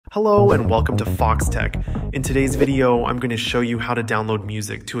Hello and welcome to Foxtecc. In today's video, I'm going to show you how to download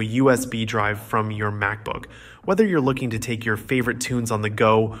music to a USB drive from your Macbook. Whether you're looking to take your favorite tunes on the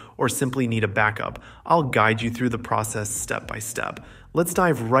go or simply need a backup, I'll guide you through the process step by step. Let's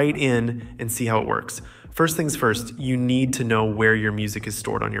dive right in and see how it works. First things first, you need to know where your music is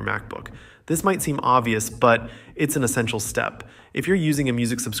stored on your MacBook. This might seem obvious, but it's an essential step. If you're using a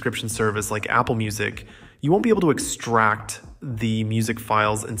music subscription service like Apple Music, you won't be able to extract the music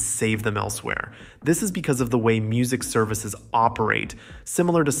files and save them elsewhere. This is because of the way music services operate,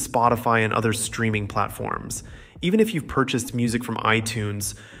 similar to Spotify and other streaming platforms. Even if you've purchased music from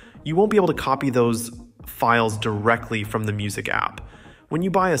iTunes, you won't be able to copy those files directly from the music app. When you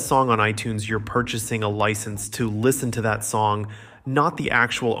buy a song on iTunes, you're purchasing a license to listen to that song, not the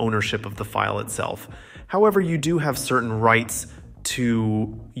actual ownership of the file itself. However, you do have certain rights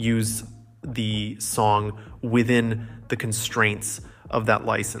to use the song within the constraints of that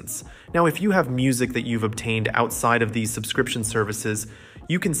license. Now, if you have music that you've obtained outside of these subscription services,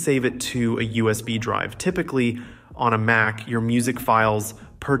 you can save it to a USB drive. Typically, on a Mac, your music files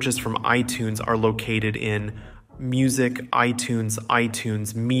purchased from iTunes are located in Music,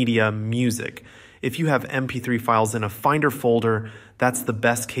 iTunes, Media, Music. If you have MP3 files in a Finder folder, that's the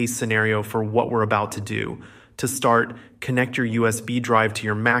best case scenario for what we're about to do. To start, connect your USB drive to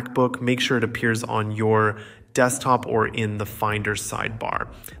your MacBook. Make sure it appears on your desktop or in the Finder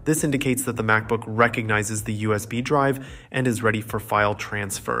sidebar. This indicates that the MacBook recognizes the USB drive and is ready for file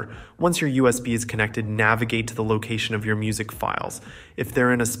transfer. Once your USB is connected, navigate to the location of your music files. If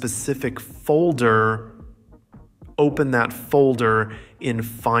they're in a specific folder, open that folder in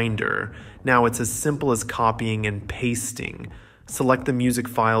Finder. Now, it's as simple as copying and pasting. Select the music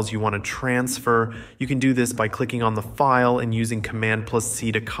files you want to transfer. You can do this by clicking on the file and using Command+C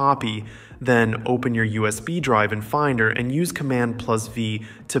to copy. Then open your USB drive in Finder and use Command+V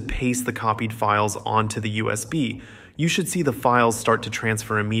to paste the copied files onto the USB. You should see the files start to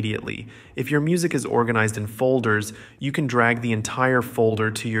transfer immediately. If your music is organized in folders, you can drag the entire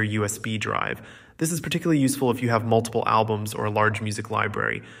folder to your USB drive. This is particularly useful if you have multiple albums or a large music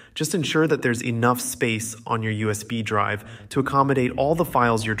library. Just ensure that there's enough space on your USB drive to accommodate all the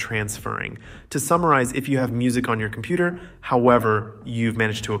files you're transferring. To summarize, if you have music on your computer, however you've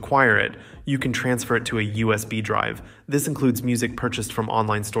managed to acquire it, you can transfer it to a USB drive. This includes music purchased from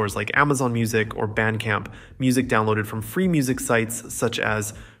online stores like Amazon Music or Bandcamp, music downloaded from free music sites such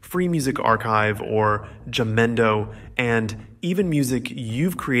as Free Music Archive or Jamendo, and even music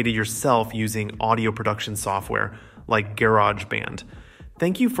you've created yourself using audio production software like GarageBand.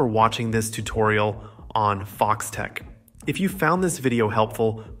 Thank you for watching this tutorial on Foxtecc. If you found this video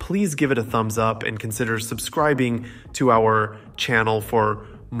helpful, please give it a thumbs up and consider subscribing to our channel for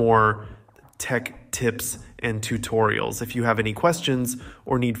more tech tips and tutorials. If you have any questions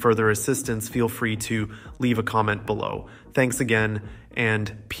or need further assistance, feel free to leave a comment below. Thanks again,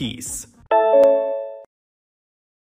 and peace.